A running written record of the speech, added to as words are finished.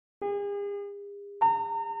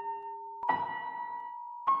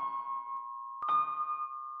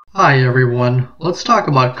Hi everyone, let's talk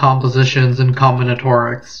about compositions in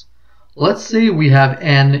combinatorics. Let's say we have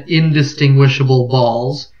n indistinguishable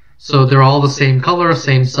balls, so they're all the same color,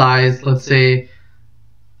 same size, let's say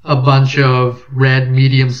a bunch of red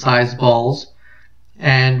medium-sized balls,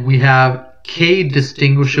 and we have k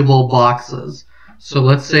distinguishable boxes. So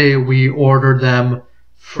let's say we order them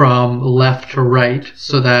from left to right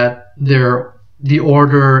so that the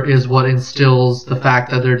order is what instills the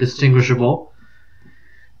fact that they're distinguishable.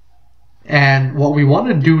 And what we want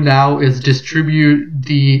to do now is distribute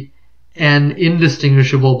the n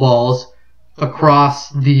indistinguishable balls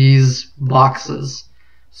across these boxes.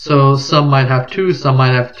 So some might have 2, some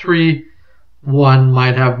might have 3, one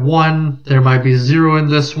might have 1, there might be 0 in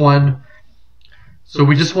this one. So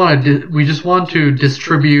we just want to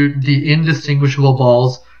distribute the indistinguishable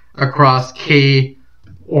balls across k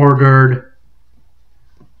ordered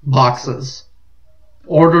boxes.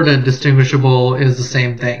 Ordered and distinguishable is the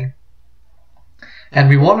same thing. And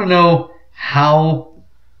we want to know how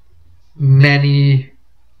many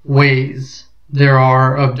ways there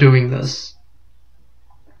are of doing this.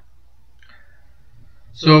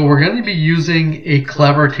 So we're going to be using a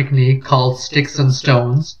clever technique called sticks and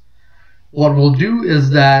stones. What we'll do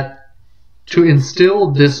is that to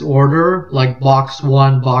instill this order, like box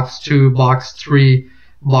 1, box 2, box 3,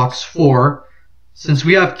 box 4, since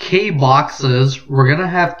we have k boxes, we're going to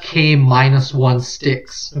have k minus 1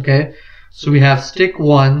 sticks, okay? So we have stick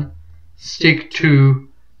 1, stick 2,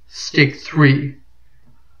 stick 3.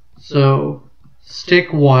 So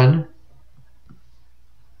stick 1,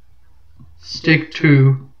 stick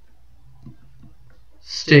 2,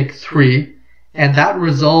 stick 3, and that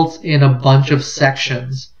results in a bunch of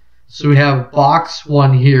sections. So we have box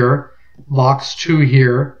 1 here, box 2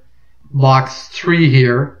 here, box 3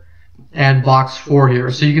 here, and box 4 here.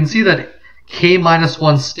 So you can see that k minus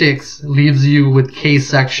 1 sticks leaves you with k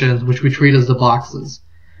sections, which we treat as the boxes.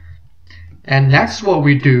 And next what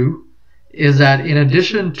we do is that in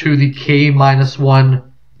addition to the k minus 1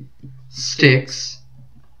 sticks,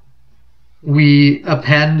 we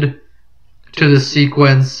append to the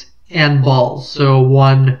sequence n balls. So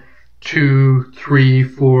 1, 2, 3,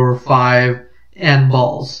 4, 5, n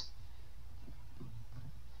balls.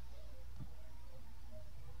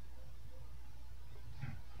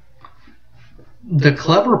 The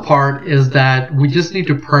clever part is that we just need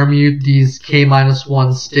to permute these k minus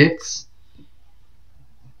 1 sticks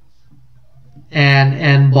and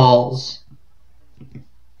n balls.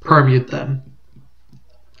 Permute them.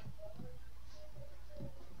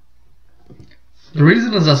 The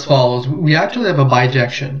reason is as follows. We actually have a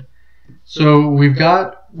bijection. So we've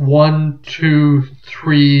got 1, 2,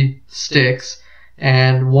 3 sticks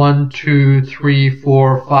and 1, 2, 3,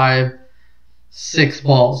 4, 5, 6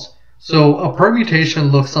 balls. So a permutation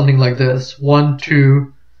looks something like this. 1,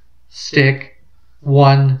 2, stick,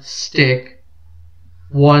 1, stick,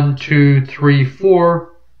 1, 2, 3,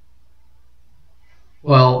 4.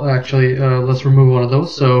 Well, actually, let's remove one of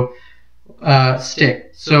those. So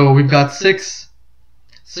stick. So we've got six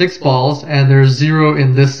balls, and there's 0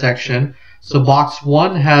 in this section. So box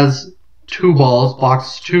 1 has 2 balls,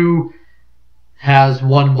 box 2 has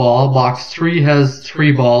 1 ball, box 3 has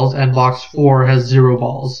 3 balls, and box 4 has 0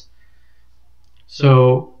 balls.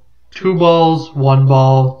 So 2 balls, 1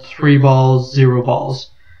 ball, 3 balls, 0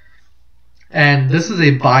 balls. And this is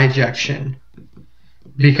a bijection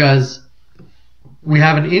because we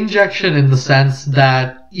have an injection in the sense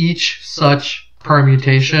that each such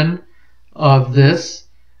permutation of this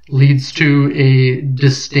leads to a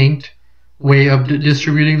distinct way of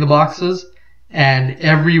distributing the boxes, and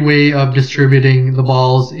every way of distributing the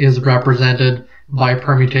balls is represented by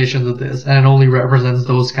permutations of this, and it only represents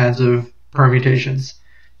those kinds of permutations.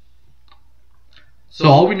 So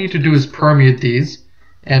all we need to do is permute these,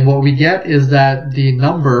 and what we get is that the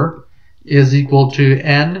number is equal to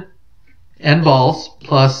n balls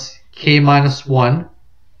plus k minus 1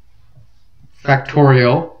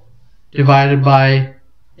 factorial divided by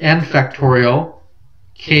n factorial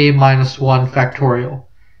k minus 1 factorial,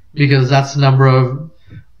 because that's the number of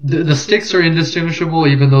the sticks are indistinguishable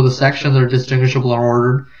even though the sections are distinguishable and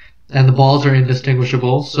ordered, and the balls are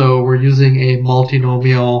indistinguishable, so we're using a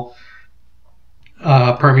multinomial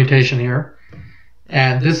permutation here.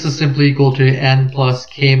 And this is simply equal to n plus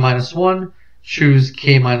k minus 1, choose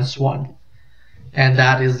k minus 1. And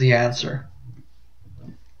that is the answer.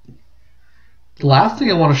 The last thing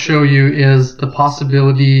I want to show you is the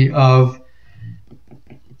possibility of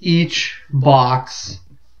each box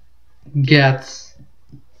gets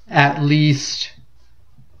at least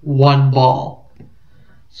 1 ball.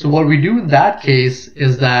 So what we do in that case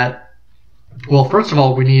is that well, first of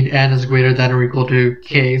all, we need n is greater than or equal to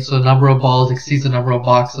k, so the number of balls exceeds the number of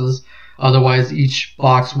boxes. Otherwise, each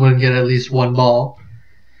box wouldn't get at least one ball.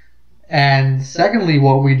 And secondly,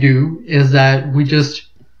 what we do is that we just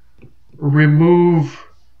remove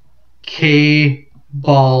k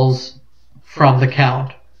balls from the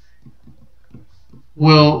count.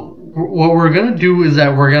 Well, what we're going to do is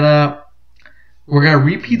that we're going to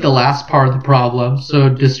repeat the last part of the problem. So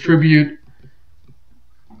distribute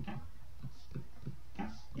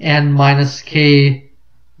n minus k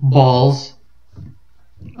balls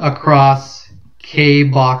across k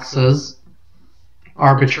boxes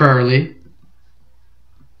arbitrarily,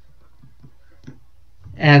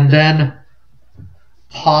 and then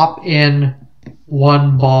pop in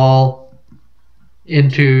one ball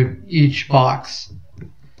into each box.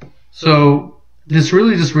 So this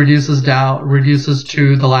really just reduces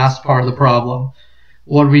to the last part of the problem.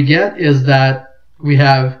 What we get is that we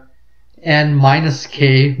have n minus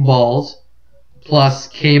k balls plus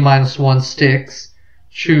k minus 1 sticks.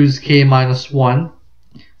 Choose k minus 1,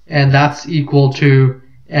 and that's equal to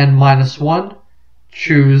n minus 1,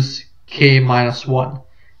 choose k minus 1.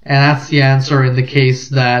 And that's the answer in the case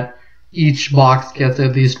that each box gets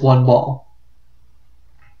at least one ball.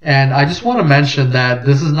 And I just want to mention that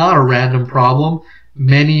this is not a random problem.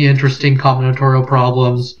 Many interesting combinatorial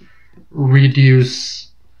problems reduce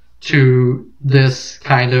to this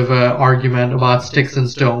kind of argument about sticks and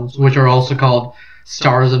stones, which are also called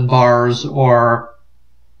stars and bars, or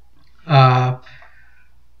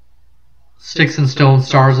sticks and stones,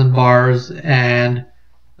 stars and bars, and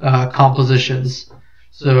compositions.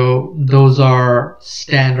 So those are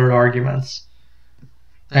standard arguments.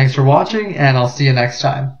 Thanks for watching, and I'll see you next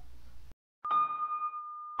time.